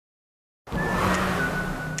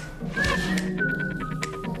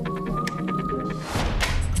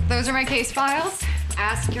those are my case files.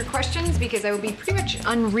 Ask your questions because I will be pretty much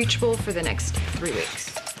unreachable for the next 3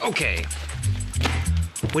 weeks. Okay.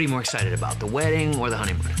 What are you more excited about, the wedding or the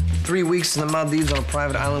honeymoon? 3 weeks in the Maldives on a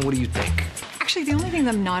private island, what do you think? Actually, the only thing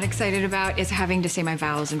I'm not excited about is having to say my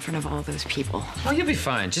vows in front of all those people. Oh, you'll be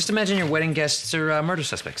fine. Just imagine your wedding guests are murder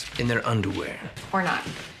suspects. In their underwear. Or not.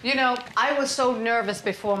 You know, I was so nervous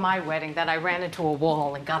before my wedding that I ran into a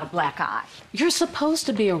wall and got a black eye. You're supposed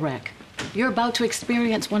to be a wreck. You're about to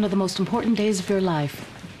experience one of the most important days of your life.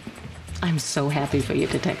 I'm so happy for you,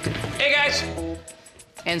 Detective. Hey, guys!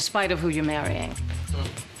 In spite of who you're marrying.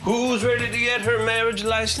 Who's ready to get her marriage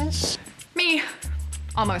license? Me.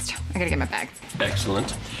 Almost. I gotta get my bag.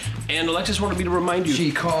 Excellent. And Alexis wanted me to remind you.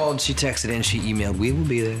 She called, she texted, and she emailed. We will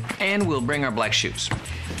be there. And we'll bring our black shoes.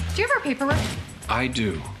 Do you have our paperwork? I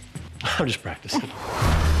do. I'm just practicing.